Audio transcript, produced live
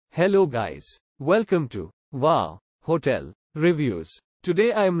Hello guys. Welcome to Wow Hotel Reviews.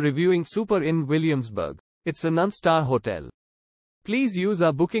 Today I am reviewing Super Inn Williamsburg. It's a non-star hotel. Please use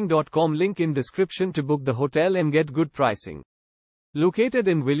our booking.com link in description to book the hotel and get good pricing. Located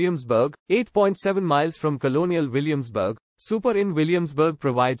in Williamsburg, 8.7 miles from Colonial Williamsburg, Super Inn Williamsburg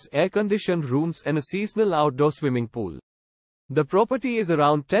provides air-conditioned rooms and a seasonal outdoor swimming pool. The property is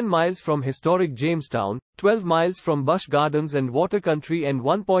around 10 miles from Historic Jamestown, 12 miles from Busch Gardens and Water Country and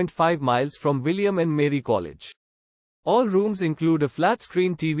 1.5 miles from William and Mary College. All rooms include a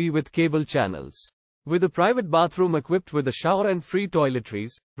flat-screen TV with cable channels. With a private bathroom equipped with a shower and free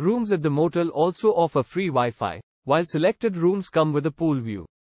toiletries, rooms at the motel also offer free Wi-Fi, while selected rooms come with a pool view.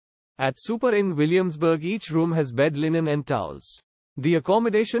 At Super Inn Williamsburg, each room has bed linen and towels. The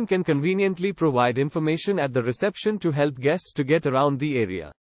accommodation can conveniently provide information at the reception to help guests to get around the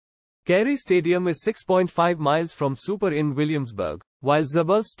area. Cary Stadium is 6.5 miles from Super Inn Williamsburg, while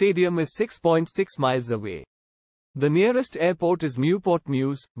Zable Stadium is 6.6 miles away. The nearest airport is Newport,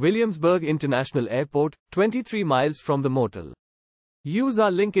 Williamsburg International Airport, 23 miles from the motel. Use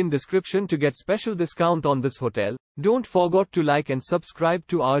our link in description to get special discount on this hotel. Don't forget to like and subscribe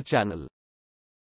to our channel.